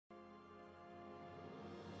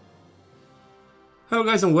Hello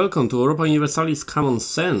guys and welcome to Europa Universalis Common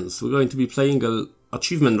Sense. We're going to be playing an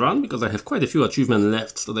achievement run because I have quite a few achievements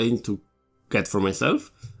left that I need to get for myself.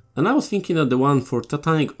 And I was thinking that the one for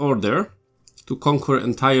Teutonic Order to conquer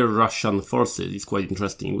entire Russian forces is quite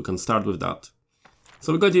interesting. We can start with that.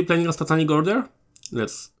 So we're going to be playing as Teutonic Order.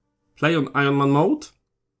 Let's play on Iron Man mode.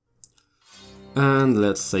 And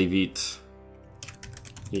let's save it.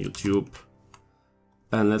 YouTube.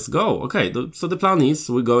 And let's go. Okay, so the plan is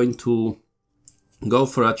we're going to go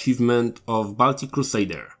for achievement of Baltic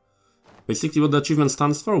Crusader. Basically what the achievement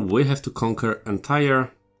stands for, we have to conquer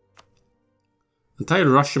entire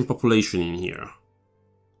Russian population in here.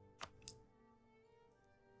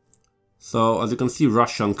 So as you can see,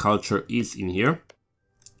 Russian culture is in here.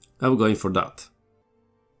 I'm going for that.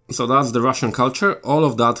 So that's the Russian culture. All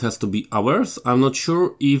of that has to be ours. I'm not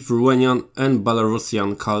sure if Romanian and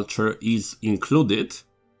Belarusian culture is included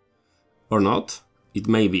or not. It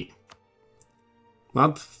may be.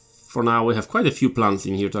 But for now we have quite a few plans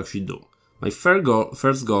in here to actually do. My first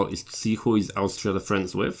goal is to see who is Austria the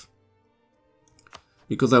friends with.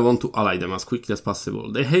 Because I want to ally them as quickly as possible.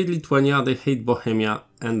 They hate Lithuania, they hate Bohemia,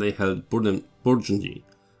 and they hate Burgundy.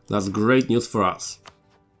 That's great news for us.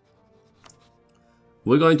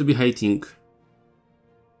 We're going to be hating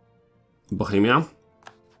Bohemia.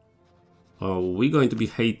 We're going to be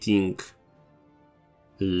hating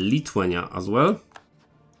Lithuania as well.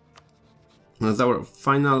 As our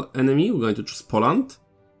final enemy, we're going to choose Poland.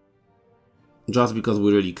 Just because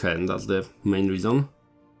we really can, that's the main reason.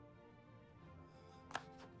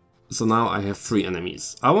 So now I have 3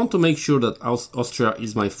 enemies. I want to make sure that Austria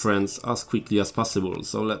is my friends as quickly as possible.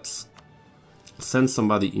 So let's send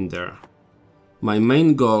somebody in there. My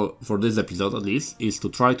main goal for this episode at least is to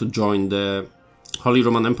try to join the Holy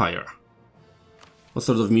Roman Empire. What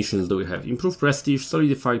sort of missions do we have? Improve prestige,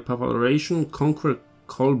 solidify papal relation, conquer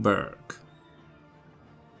Kolberg.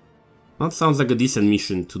 That sounds like a decent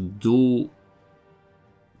mission to do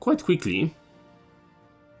quite quickly.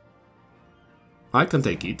 I can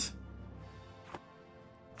take it.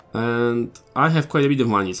 And I have quite a bit of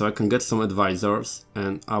money, so I can get some advisors,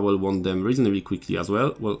 and I will want them reasonably quickly as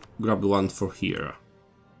well. We'll grab the one for here.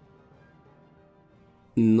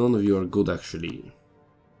 None of you are good, actually.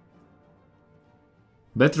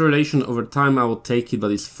 Better relation over time, I will take it,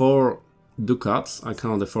 but it's 4 ducats. I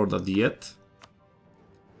cannot afford that yet.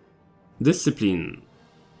 Discipline.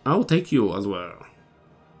 I will take you as well.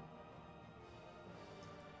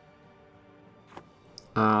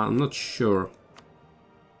 I'm not sure.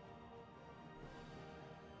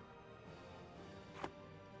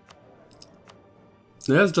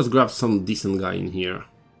 Let's just grab some decent guy in here.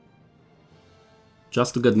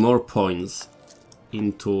 Just to get more points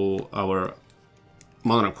into our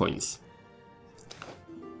monarch points.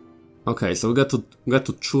 Okay, so we got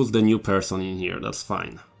to choose the new person in here, that's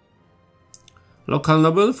fine. Local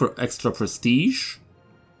noble for extra prestige.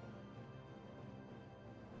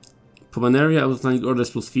 Pomenaria Teutonic Order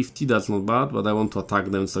plus 50, that's not bad, but I want to attack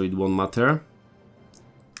them so it won't matter.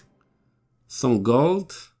 Some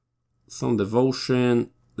gold, some devotion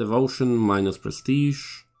minus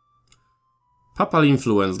prestige. Papal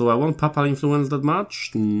influence, do I want papal influence that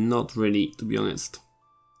much? Not really, to be honest.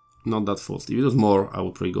 Not that fast. If it was more, I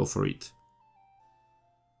would probably go for it.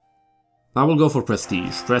 I will go for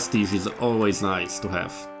prestige. Prestige is always nice to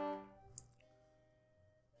have.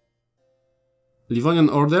 Livonian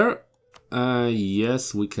Order?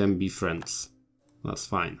 Yes, we can be friends. That's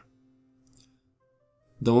fine.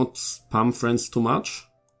 Don't spam friends too much.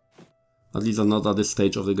 At least not at this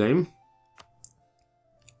stage of the game.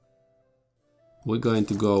 We're going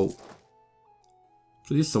to go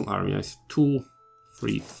produce some army. I see 2,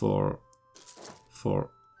 3, 4,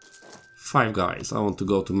 5 guys. I want to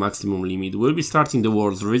go to maximum limit. We'll be starting the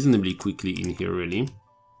wars reasonably quickly in here, really.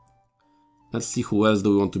 Let's see who else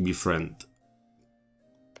do we want to befriend.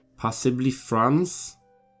 Possibly France.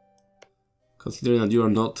 Considering that you are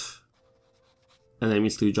not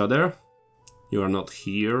enemies to each other. You are not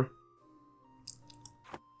here.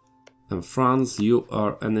 And France, you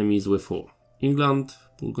are enemies with who? England,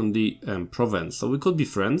 Burgundy, and Provence. So we could be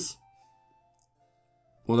friends.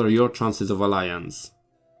 What are your chances of alliance?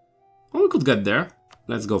 Oh, we could get there.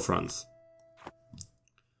 Let's go France.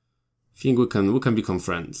 Think we can become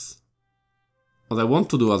friends. What I want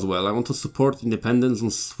to do as well, I want to support independence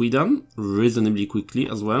on Sweden reasonably quickly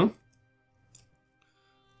as well.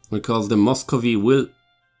 Because the Muscovy will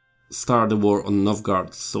start the war on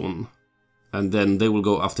Novgorod soon. And then they will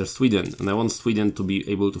go after Sweden. And I want Sweden to be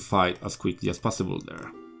able to fight as quickly as possible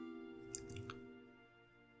there.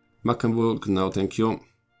 Mecklenburg, no thank you.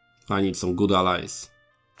 I need some good allies.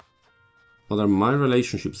 What are my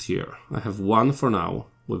relationships here? I have 1 for now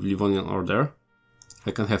with Livonian Order.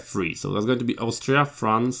 I can have 3, so that's going to be Austria,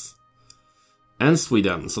 France, and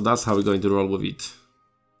Sweden. So that's how we're going to roll with it.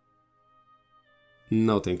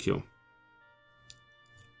 No, thank you.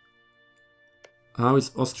 How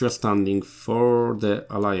is Austria standing for the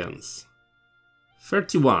alliance?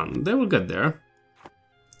 31. They will get there.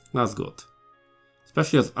 That's good.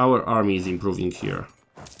 Especially as our army is improving here.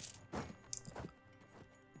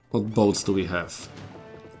 What boats do we have?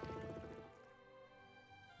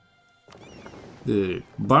 The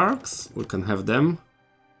barks, we can have them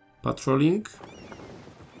patrolling.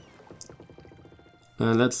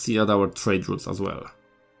 And let's see at our trade routes as well.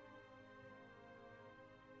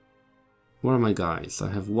 Where are my guys?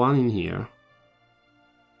 I have 1 in here.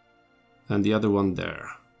 And the other 1 there.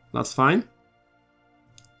 That's fine.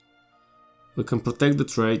 We can protect the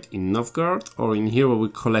trade in Novgorod or in here where we're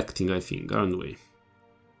collecting, I think, aren't we?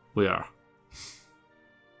 We are.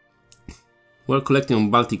 We're collecting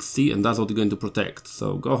on Baltic Sea and that's what we're going to protect.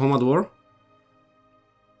 So go home at war.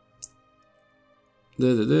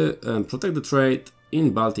 And protect the trade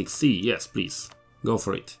in Baltic Sea. Yes, please. Go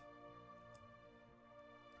for it.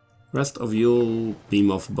 Rest of you, be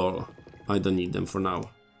mothball. I don't need them for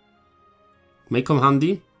now. May come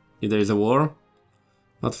handy if there is a war.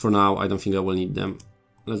 But for now, I don't think I will need them.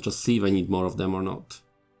 Let's just see if I need more of them or not.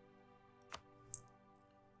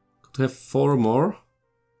 Could have 4 more.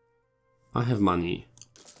 I have money.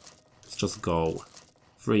 Let's just go.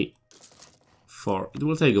 3, 4. It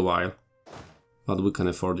will take a while. But we can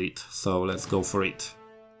afford it. So let's go for it.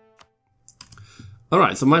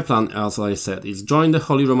 Alright, so my plan, as I said, is join the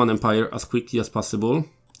Holy Roman Empire as quickly as possible.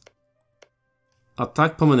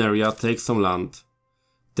 Attack Pomerania, take some land.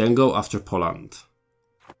 Then go after Poland.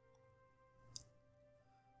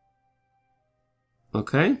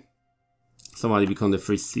 Okay. Somebody become the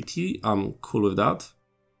free city. I'm cool with that.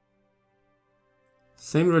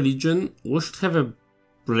 Same religion. We should have a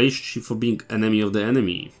relationship for being enemy of the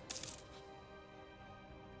enemy.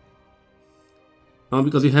 Oh,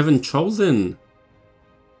 because you haven't chosen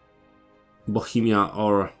Bohemia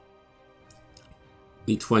or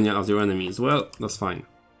Lithuania as your enemies. Well, that's fine.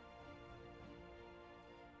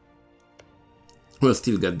 We'll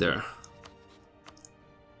still get there.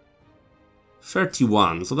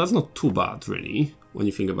 31, so that's not too bad, really, when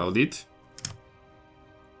you think about it.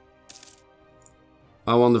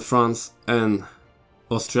 I want the France and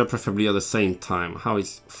Austria preferably at the same time. How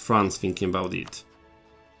is France thinking about it?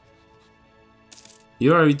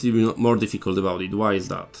 You are a bit more difficult about it. Why is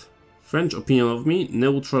that? French opinion of me,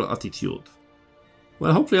 neutral attitude.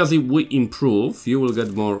 Well, hopefully as we improve, you will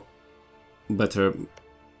get more better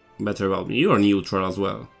about me. You are neutral as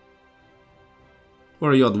well. Who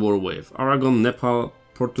are you at war with? Aragon, Nepal,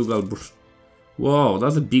 Portugal. Whoa,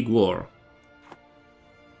 that's a big war.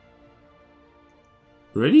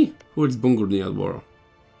 Really? Who is Burgundy at war?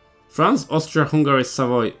 France, Austria, Hungary,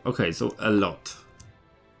 Savoy. Okay, so a lot.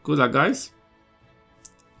 Good luck, guys.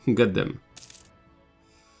 Get them.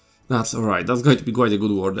 That's alright. That's going to be quite a good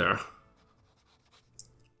war there.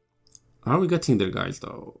 Are we getting there, guys,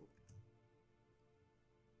 though?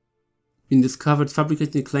 Been discovered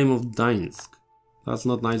fabricating a claim of Gdańsk. That's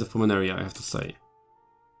not nice of Pomerania, I have to say.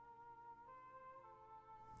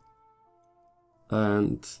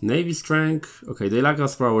 And navy strength. Okay, they lack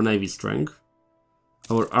us for our navy strength.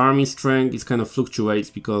 Our army strength is kind of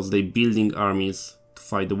fluctuates because they're building armies to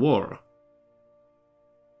fight the war.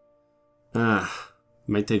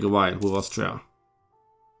 May take a while with Austria.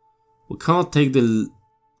 We cannot take the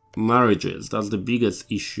marriages. That's the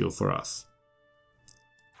biggest issue for us.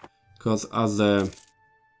 Because as a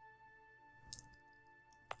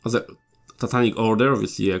Teutonic Order,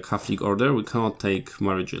 obviously a Catholic order, we cannot take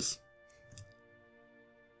marriages.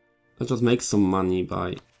 Let's just make some money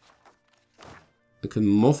by... I can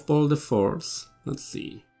mothball the forts. Let's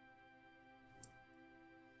see.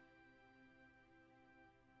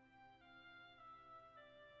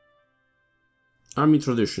 Army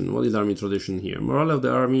tradition. What is army tradition here? Morale of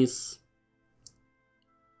the armies.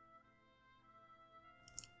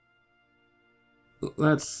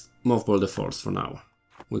 Let's mothball the force for now.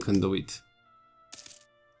 We can do it.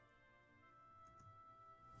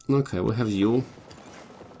 Okay, we have you.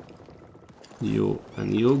 You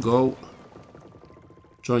and you go.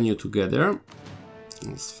 Join you together.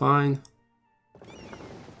 That's fine.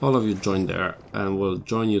 All of you join there and we'll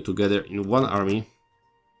join you together in one army.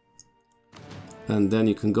 And then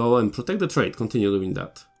you can go and protect the trade. Continue doing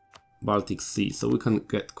that. Baltic Sea, so we can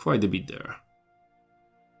get quite a bit there.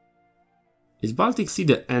 Is Baltic Sea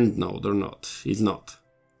the end node or not? It's not.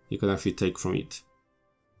 You can actually take from it.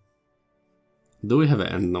 Do we have an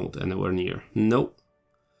end node anywhere near? No.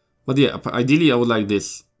 But yeah, ideally I would like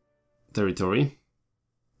this territory,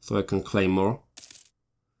 so I can claim more.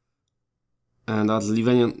 And that's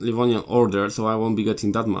Livonian Order, so I won't be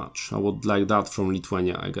getting that much. I would like that from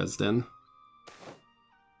Lithuania, I guess, then.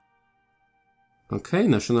 Okay,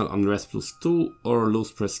 national unrest +2 or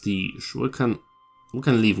lose prestige. We can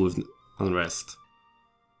live with unrest.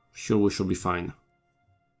 Sure, we should be fine.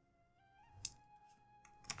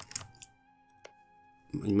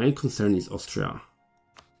 My main concern is Austria.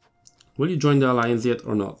 Will you join the alliance yet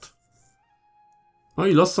or not? Oh,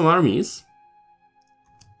 you lost some armies.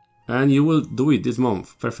 And you will do it this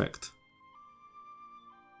month. Perfect.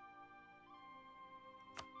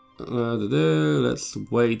 Let's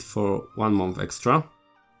wait for 1 month extra.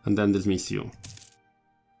 And then dismiss you.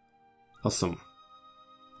 Awesome.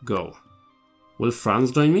 Go. Will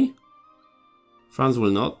France join me? France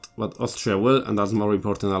will not, but Austria will, and that's a more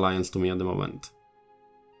important alliance to me at the moment.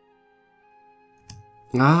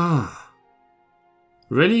 Ah!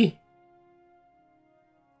 Really?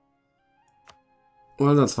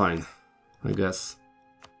 Well, that's fine, I guess.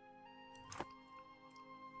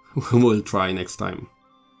 We'll try next time.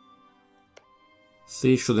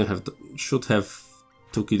 See, should have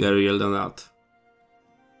took it earlier than that.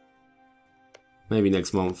 Maybe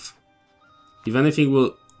next month. If anything,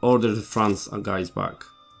 we'll order the France guys back.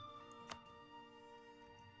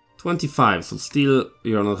 25, so still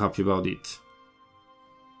you're not happy about it.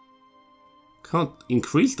 Can't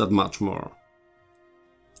increase that much more.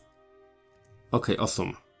 Okay,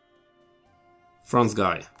 awesome. France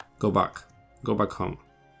guy, go back. Go back home.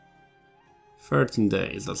 13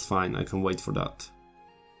 days, that's fine, I can wait for that.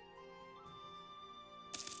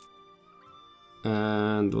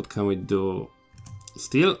 And what can we do?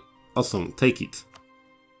 Still? Awesome, take it.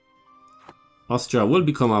 Austria will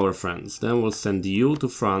become our friends. Then we'll send you to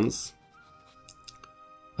France.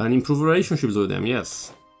 And improve relationships with them,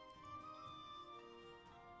 yes.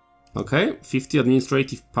 Okay, 50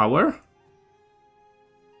 administrative power.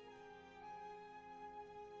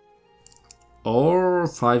 Or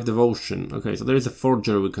 5 devotion. Okay, so there is a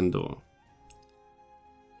forger we can do.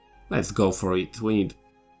 Let's go for it. We need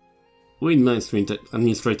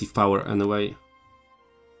administrative power anyway.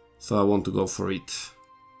 So I want to go for it.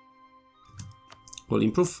 We'll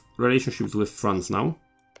improve relationships with France now.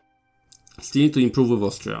 Still need to improve with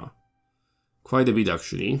Austria. Quite a bit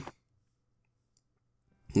actually.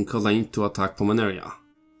 Because I need to attack Pomerania.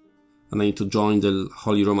 And I need to join the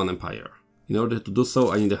Holy Roman Empire. In order to do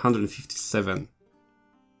so, I need 157.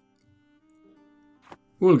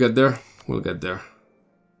 We'll get there. We'll get there.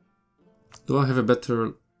 Do I have a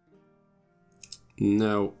better...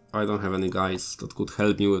 No, I don't have any guys that could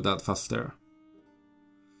help me with that faster.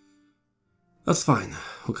 That's fine.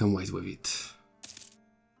 We can wait with it.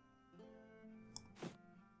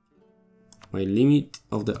 My limit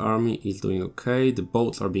of the army is doing okay. The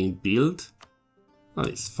boats are being built. Oh,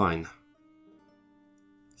 it's fine.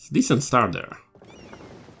 It's a decent start there.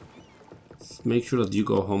 Let's make sure that you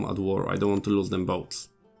go home at war. I don't want to lose them boats.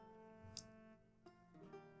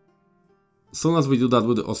 As soon as we do that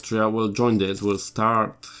with Austria, we'll join this. We'll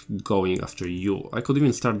start going after you. I could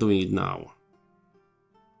even start doing it now.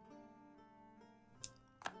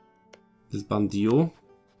 Disband you.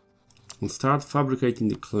 And start fabricating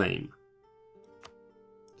the claim.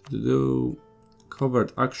 Do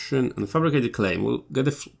covert action and fabricate the claim. We'll get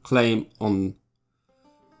a claim on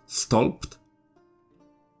Stolpt.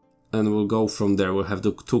 And we'll go from there. We'll have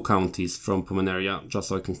the 2 counties from Pomerania, just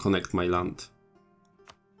so I can connect my land.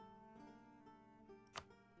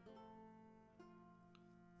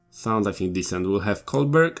 Sounds, I think, decent. We'll have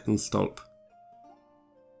Kolberg and Stolp.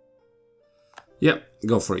 Yeah,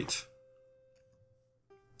 go for it.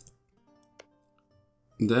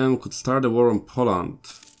 Then we could start a war on Poland.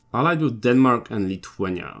 Allied with Denmark and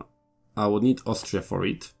Lithuania. I would need Austria for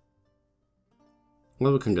it.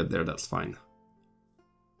 Well, we can get there, that's fine.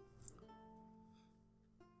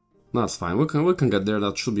 That's fine, we can get there,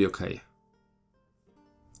 that should be okay.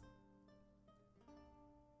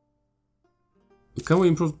 Can we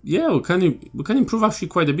improve? Yeah, we can improve actually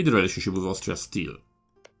quite a bit the relationship with Austria still.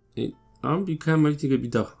 I'm becoming a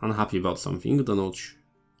bit unhappy about something, don't know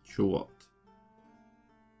sure what.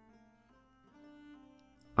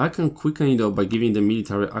 I can quicken it though by giving the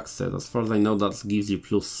military access. As far as I know, that gives you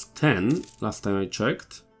 +10, last time I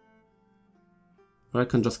checked. Or I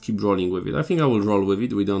can just keep rolling with it. I think I will roll with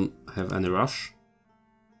it, we don't have any rush.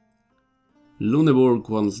 Lüneburg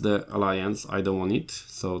wants the alliance, I don't want it,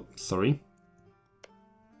 so sorry.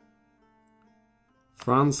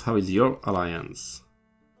 France, how is your alliance?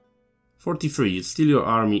 43, still your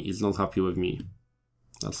army is not happy with me.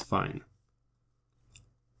 That's fine.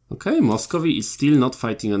 Okay, Muscovy is still not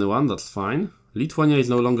fighting anyone, that's fine. Lithuania is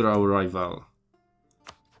no longer our rival.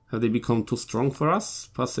 Have they become too strong for us?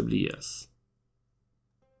 Possibly yes.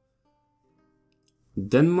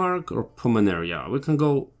 Denmark or Pomerania? We can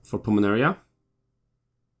go for Pomerania.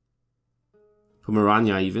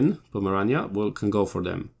 Pomerania even. Pomerania, we can go for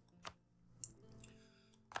them.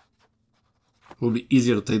 It will be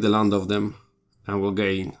easier to take the land of them and we'll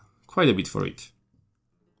gain quite a bit for it.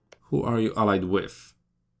 Who are you allied with?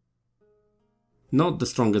 Not the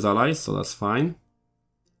strongest allies, so that's fine.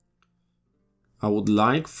 I would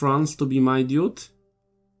like France to be my dude,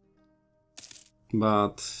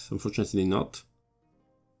 but unfortunately not.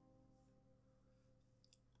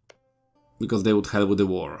 Because they would help with the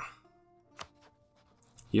war.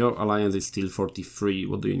 Your alliance is still 43,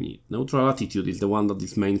 what do you need? Neutral attitude is the one that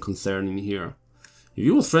is main concern in here. If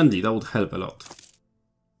you was friendly, that would help a lot.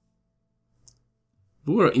 If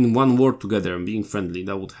we were in one war together and being friendly,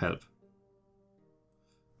 that would help.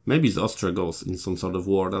 Maybe if Austria goes in some sort of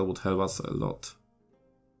war, that would help us a lot.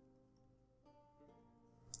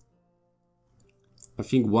 I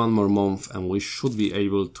think one more month and we should be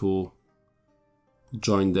able to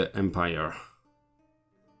join the empire.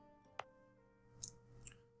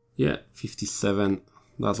 Yeah, 57,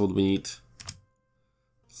 that's what we need.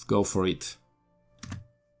 Let's go for it.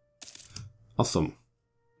 Awesome.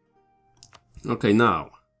 Okay, now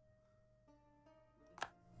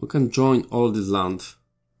we can join all this land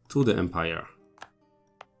to the empire,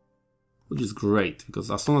 which is great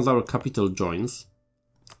because as soon as our capital joins,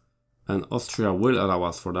 and Austria will allow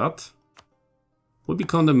us for that, we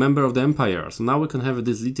become a member of the empire. So now we can have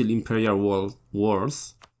these little imperial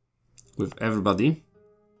wars with everybody,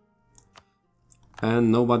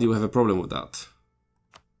 and nobody will have a problem with that.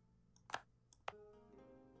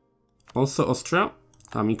 Also, Austria,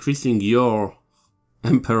 I'm increasing your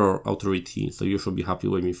emperor authority, so you should be happy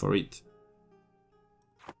with me for it.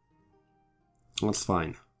 That's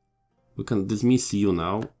fine. We can dismiss you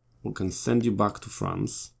now. We can send you back to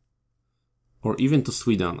France. Or even to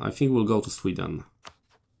Sweden. I think we'll go to Sweden.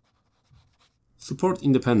 Support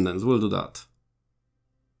independence. We'll do that.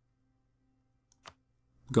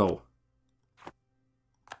 Go.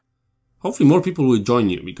 Hopefully more people will join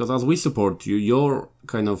you, because as we support you, your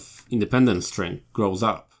kind of independence strength grows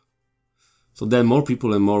up. So then more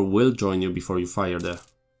people and more will join you before you fire the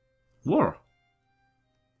war.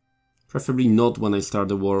 Preferably not when I start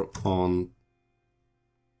the war on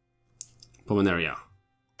Pomerania.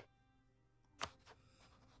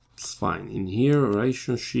 It's fine. In here,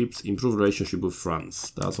 relationships, improve relationship with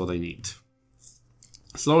France. That's what I need.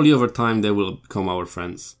 Slowly over time they will become our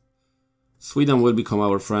friends. Sweden will become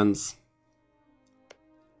our friends.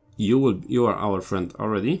 You are our friend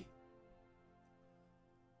already.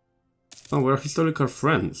 Oh, we're historical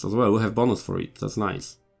friends as well. We have bonus for it. That's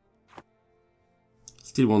nice.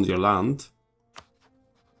 Still want your land.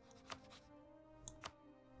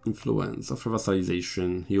 Influence of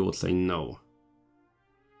vassalization. You would say no.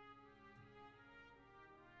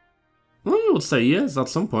 Well, you would say yes at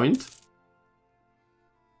some point.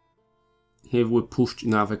 If we pushed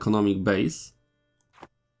enough economic base.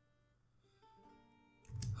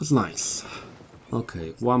 That's nice.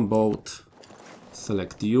 Okay, one boat.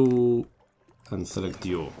 Select you and select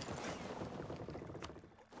you.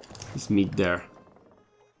 Let's meet there.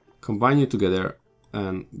 Combine you together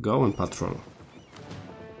and go and patrol.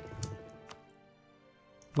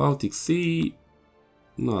 Baltic Sea.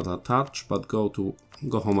 Not a touch, but go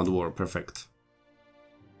home at war. Perfect.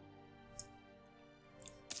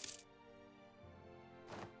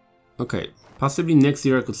 Okay, possibly next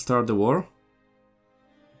year I could start the war.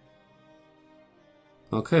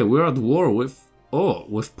 Okay, we're at war with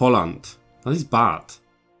Poland. That is bad.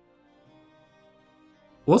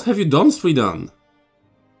 What have you done, Sweden?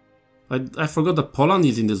 I forgot that Poland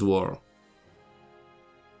is in this war.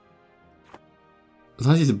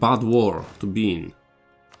 That is a bad war to be in.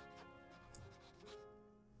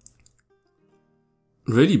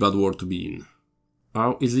 Really bad war to be in.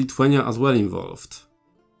 Is Lithuania as well involved?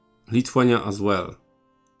 Lithuania as well.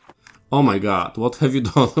 Oh my god, what have you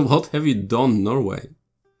done? What have you done, Norway?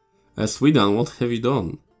 Sweden, what have you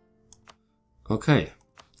done? Okay,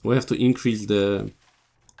 we have to increase the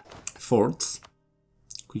forts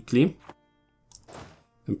quickly.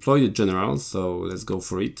 Employ the generals, so let's go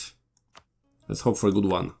for it. Let's hope for a good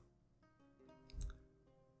one.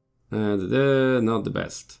 And not the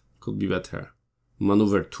best. Could be better.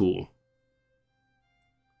 Maneuver 2.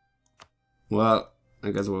 Well,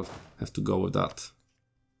 I guess we'll have to go with that.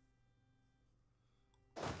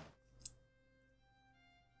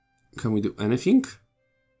 Can we do anything?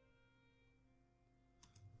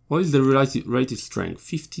 What is the relative strength?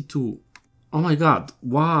 52. Oh my god,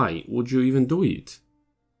 why would you even do it?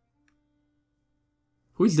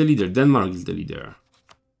 Who is the leader? Denmark is the leader.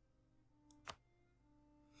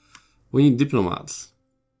 We need diplomats.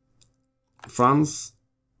 France,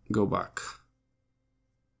 go back.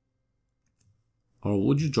 Or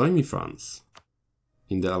would you join me, France?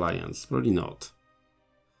 In the alliance? Probably not.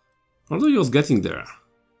 Although he was getting there.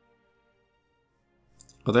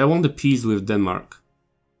 But I want the peace with Denmark.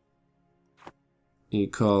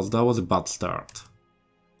 Because that was a bad start.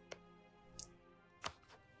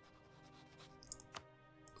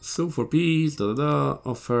 So for peace,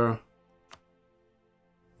 offer.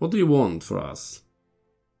 What do you want for us?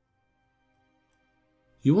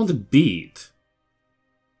 You want a bid?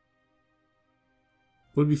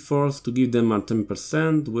 We'll be forced to give them our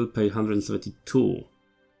 10%, we'll pay 172.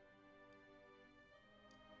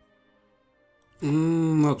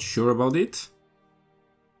 Not sure about it.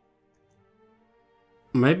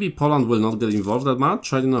 Maybe Poland will not get involved that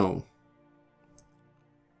much, I don't know.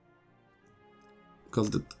 Because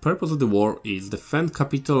the purpose of the war is defend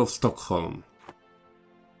capital of Stockholm.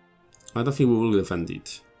 I don't think we will defend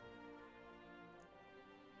it.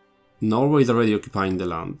 Norway is already occupying the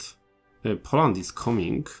land. Poland is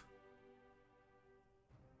coming.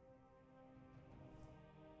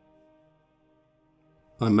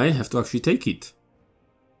 I may have to actually take it.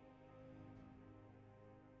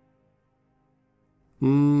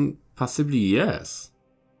 Possibly yes.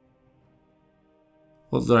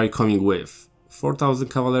 What are I coming with? 4,000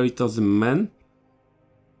 cavalry, 1,000 men?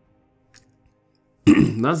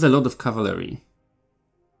 That's a lot of cavalry.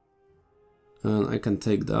 And I can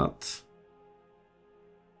take that.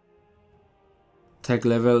 Tech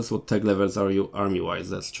levels, what tech levels are you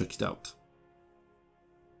army-wise? Let's check it out.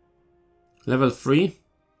 Level 3.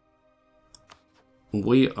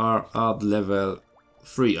 We are at level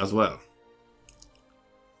 3 as well.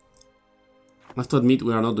 I have to admit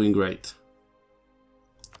we are not doing great.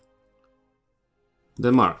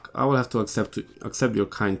 Denmark, I will have to accept your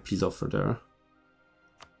kind peace offer there.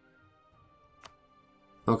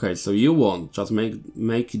 Okay, so you won't, just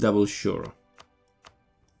make double sure.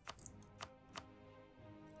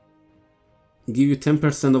 Give you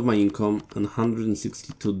 10% of my income and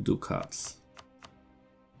 162 ducats.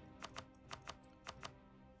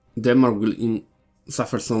 Denmark will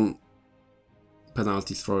suffer some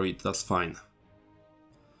penalties for it, that's fine.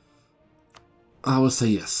 I will say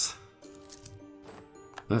yes.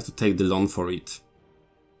 I have to take the loan for it.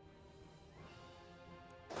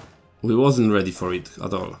 We wasn't ready for it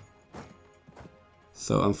at all.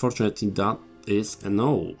 So unfortunately that is a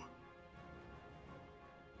no.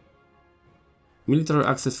 Military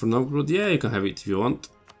access for Novgorod? Yeah, you can have it if you want.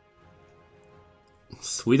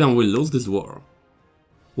 Sweden will lose this war.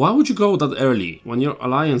 Why would you go that early, when your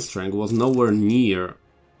alliance strength was nowhere near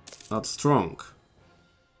that strong?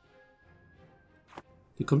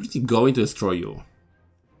 They're completely going to destroy you.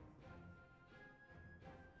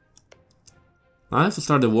 I have to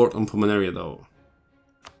start the war on Pomerania though.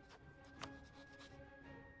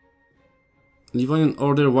 Livonian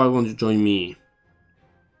Order, why won't you join me?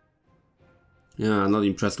 Yeah, not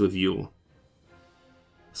impressed with you.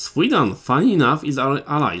 Sweden, funny enough, is our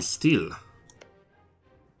ally still.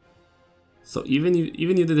 So even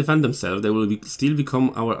if they defend themselves, they will still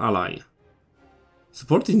become our ally.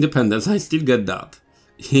 Support independence, I still get that.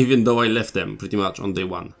 Even though I left them pretty much on day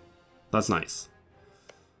one. That's nice.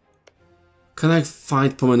 Can I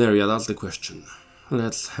fight Pomerania? That's the question.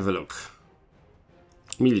 Let's have a look.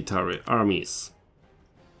 Military, armies.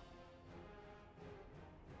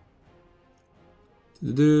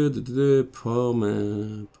 You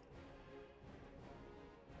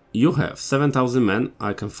have 7,000 men,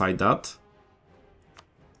 I can fight that.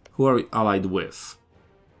 Who are we allied with?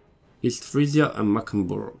 East Frisia and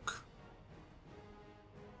Mecklenburg.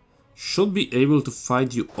 Should be able to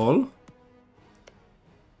fight you all.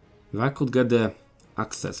 If I could get the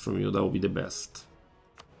access from you, that would be the best.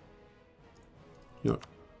 You're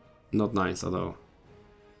not nice at all.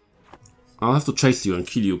 I'll have to chase you and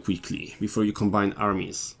kill you quickly before you combine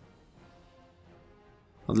armies.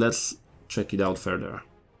 But let's check it out further.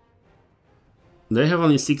 They have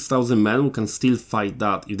only 6,000 men who can still fight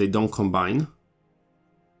that if they don't combine.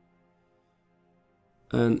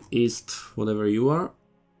 And East, whatever you are.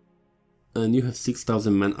 And you have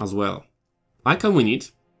 6,000 men as well. I can win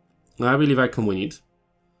it. I believe I can win it.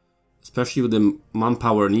 Especially with the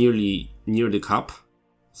manpower nearly near the cap.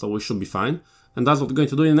 So we should be fine. And that's what we're going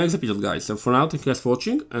to do in the next episode, guys. So for now, thank you guys for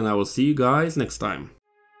watching. And I will see you guys next time.